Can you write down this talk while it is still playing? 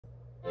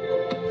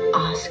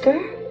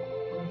Oscar?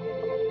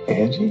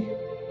 Angie?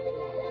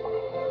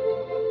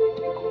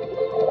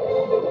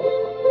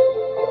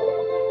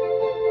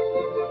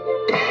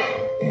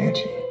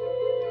 Angie.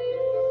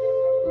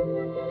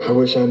 I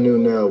wish I knew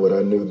now what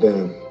I knew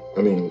then.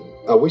 I mean,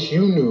 I wish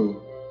you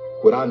knew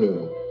what I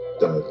knew,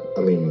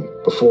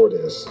 before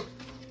this.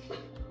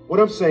 What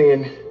I'm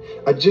saying,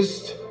 I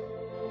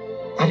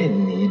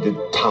didn't need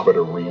the top of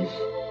the reef.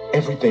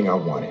 Everything I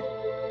wanted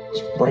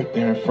was right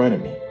there in front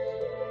of me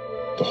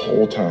the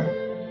whole time.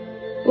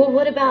 Well,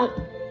 what about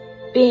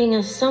being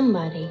a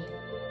somebody?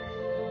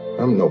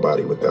 I'm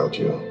nobody without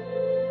you.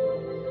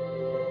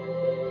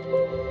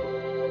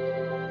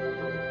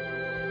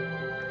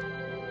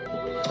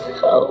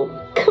 Oh,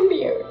 come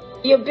here,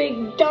 you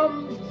big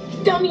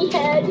dummy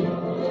head.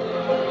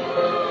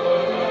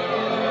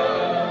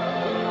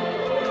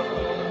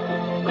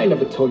 I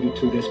never told you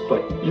to this,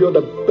 but you're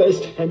the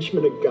best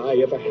henchman a guy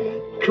ever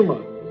had. Come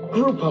on,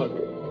 group hug.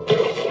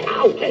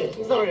 Ow! Hey,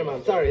 sorry,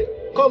 man, sorry.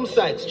 Come,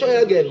 Sykes, try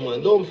again,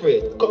 man. Don't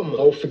fret. Come, man.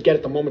 Oh, forget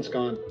it. The moment's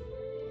gone.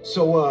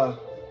 So,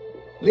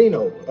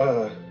 Lino,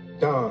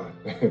 Don,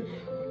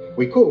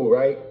 we cool,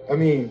 right? I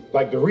mean,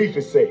 like the reef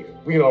is safe.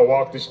 We don't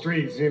walk the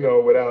streets,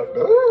 without,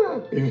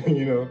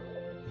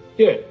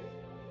 Yeah,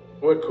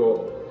 we're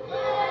cool.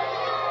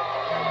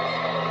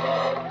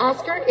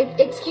 Oscar,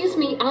 excuse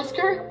me,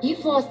 Oscar,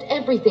 you've lost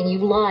everything you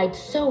lied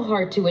so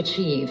hard to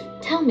achieve.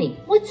 Tell me,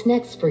 what's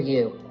next for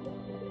you?